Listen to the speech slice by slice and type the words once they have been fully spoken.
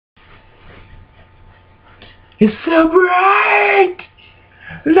It's so bright!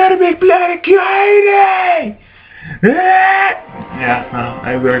 Let me play the candy! Yeah,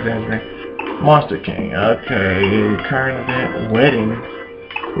 I wear that thing. Monster King, okay. Current event, wedding.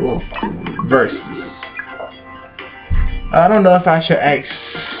 Cool. Versus. I don't know if I should ask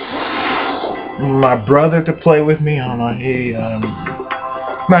my brother to play with me. I don't know.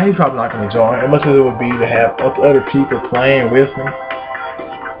 He's probably not gonna join. As much as it would be to have other people playing with me.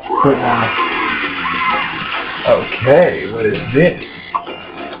 But okay, what is this?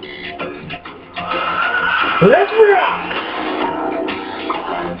 Let's rock!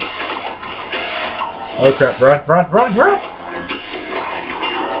 Oh crap, run!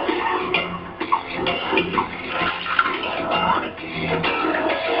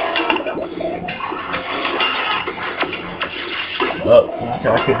 Oh, okay,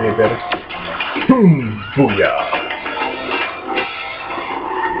 I could do better. Boom! Booyah!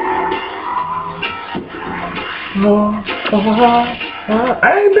 I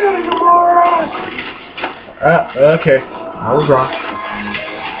ain't better, you moron! Okay, I was wrong.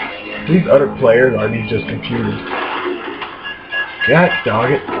 These other players are these just computers? God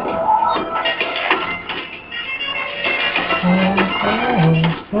dog it.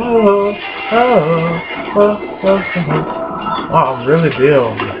 Oh, I'm really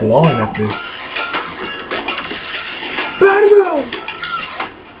blowing at this.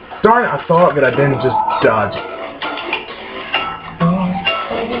 Darn it, I thought that I didn't just dodge it.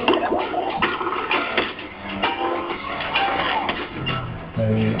 I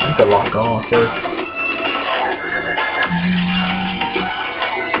need to lock on first.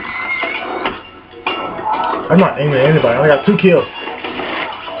 I'm not aiming at anybody, I only got 2 kills.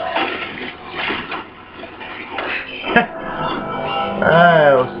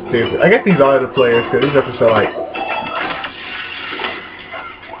 That was stupid. I guess these are the players, because these are so like...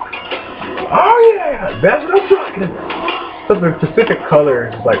 Oh yeah! That's what I'm talking about! So the specific color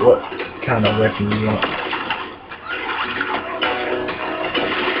is like what kind of weapon you want.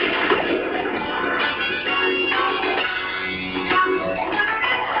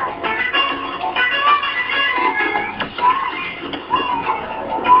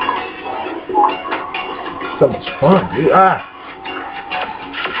 So much fun, dude.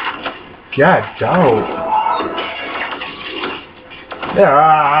 God, dog.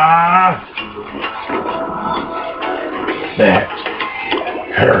 That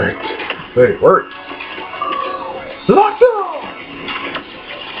hurt. But it works. Locked on!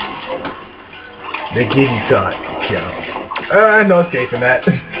 They give you time to kill. No escaping that.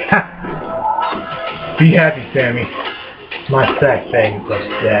 Be happy, Sammy. My sack thing is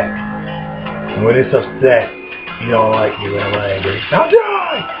upset. And when it's upset, you don't like me when I'm angry. Now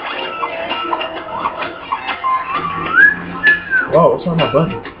die! Whoa, what's on my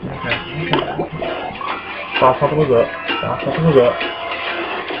button? Okay. Thought something was up.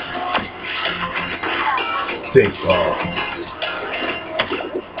 Big ball.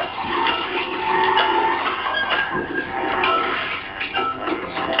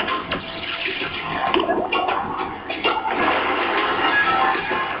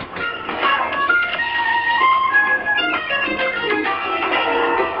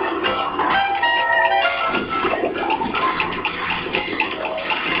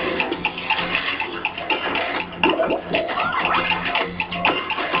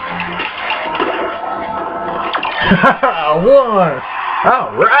 I won!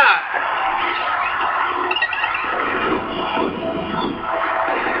 Alright!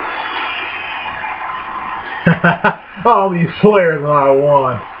 All these players and I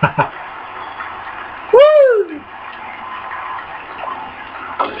won. Woo!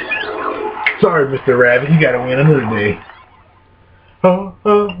 Sorry, Mr. Rabbit, you gotta win another day.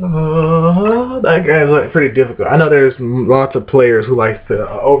 That guy's like pretty difficult. I know there's lots of players who like to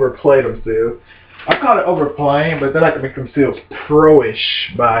overplay themselves. I call it overplaying, but they like to make themselves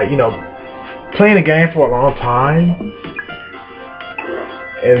pro-ish by, you know, playing a game for a long time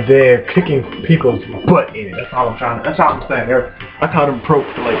and then kicking people's butt in it. That's all I'm saying. I call them pro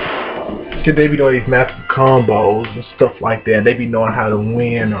players. Cause they be doing these massive combos and stuff like that. They be knowing how to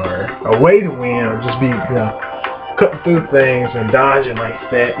win or a way to win or just be, you know, cutting through things and dodging like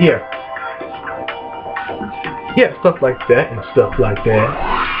that. Yeah, stuff like that and stuff like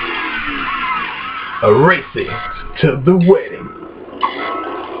that. A racing to the wedding.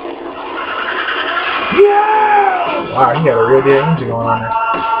 Yeah! Wow, he got a real deal engine going on there.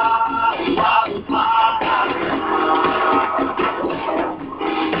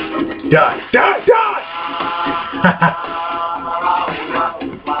 Die!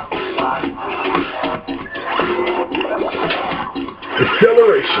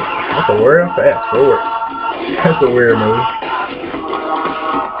 Acceleration. That's a word. Fast forward. That's a weird move.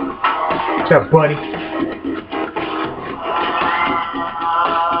 What's that, bunny?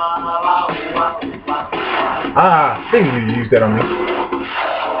 Ah, I think you need to use that on me.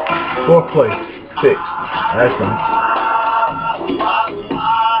 4th place. 6. That's nice.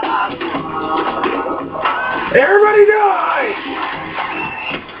 Everybody die!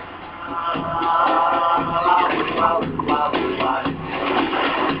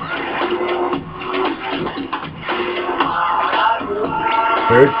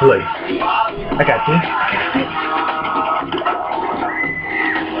 Third place. I got this.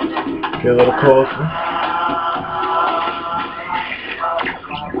 Get a little closer.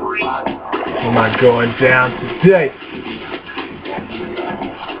 Am I going down today?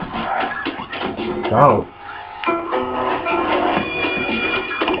 Oh.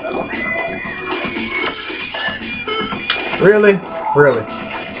 Really? Really?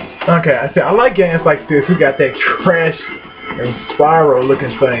 Okay, I see. I like games like this. We got that Crash and Spiral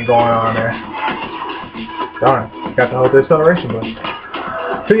looking thing going on there. Darn, got to hold the acceleration button.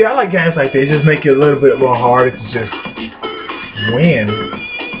 So yeah, I like games like this. Just make it a little bit more harder to just win.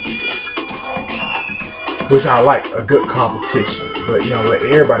 Which I like, a good competition. But you know, where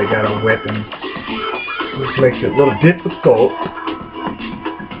everybody got a weapon, which makes it a little difficult.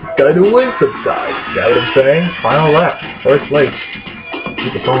 Gotta win sometimes. You know what I'm saying? Final lap, 1st place.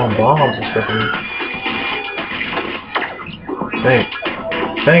 People throwing bombs and stuff in. Dang it.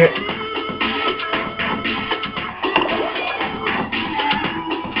 Dang it.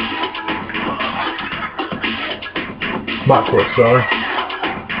 My course, sorry.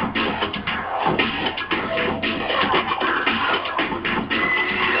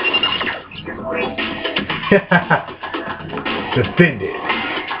 Defended.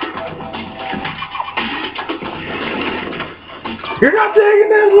 You're not taking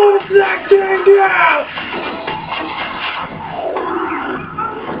this little sack tank out!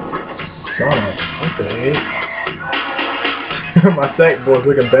 Son of, what the heck? My sack boy's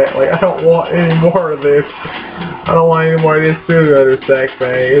looking back like, I don't want any more of this. I don't want any more of this other sack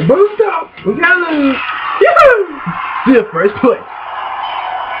thing. Boost up! We gotta lose! Yahoo! Still 1st place.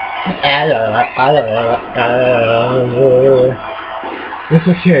 It's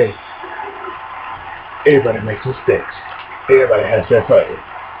okay. Everybody makes mistakes. Everybody has their fight.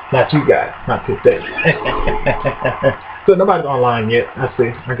 Not you guys. Not today. So nobody's online yet. I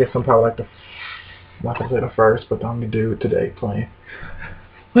see. I guess I'm probably like the, not gonna say the first, but the only dude today playing.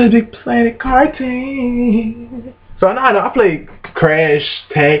 Little Big Planet Karting. So I know I played Crash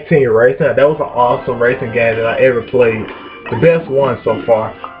Tag Team Racing. That was an awesome racing game that I ever played. The best one so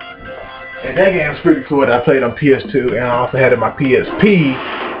far. And that game was pretty cool. I played on PS2 and I also had it on my PSP.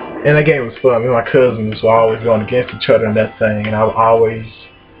 And that game was fun. Me and my cousins were always going against each other in that thing. And I would always...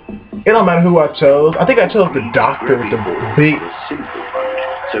 It don't matter who I chose. I think I chose the doctor with the big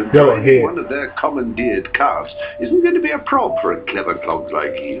yellow head. One of their commandeered cast isn't going to be a prop for a clever clog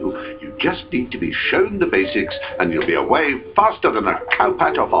like you. You just need to be shown the basics and you'll be away faster than a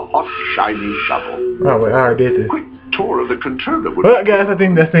cowpat off a hot, shiny shovel. Oh, wait, I already did this. Quick tour of the controller would... Well, guys, I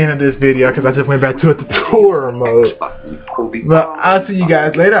think that's the end of this video because I just went back to a tutorial mode. But I'll see you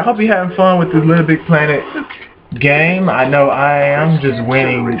guys later. I hope you're having fun with this Little Big Planet game. I know I am just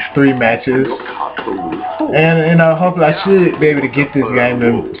winning 3 matches. And, you know, hopefully I should be able to get this game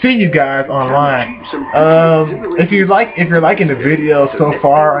to see you guys online. If you're liking the video so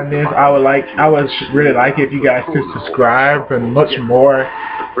far on this, I would really like it if you guys could subscribe and much more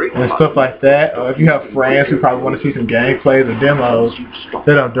and stuff like that. Or if you have friends who probably want to see some gameplays or demos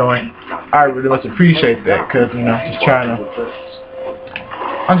that I'm doing, I really much appreciate that because, you know,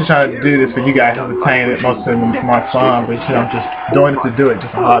 I'm just trying to do this for you guys to entertain it, most of them for my fun, but you know, I'm just doing it to do it,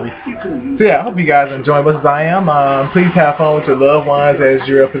 just a hobby. So yeah, I hope you guys are enjoying much as I am. Please have fun with your loved ones as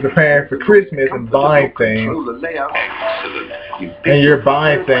you're preparing for Christmas and buying things. And you're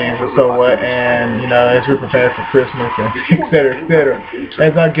buying things or so what, and you know, as you're preparing for Christmas and etc.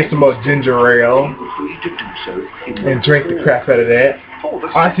 As I get some more ginger ale and drink the crap out of that.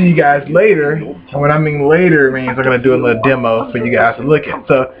 I'll see you guys later, and when I mean later, it means I'm going to do a little demo for you guys to look at.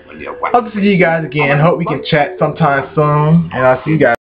 So, I'll see you guys again. Hope we can chat sometime soon, and I'll see you guys.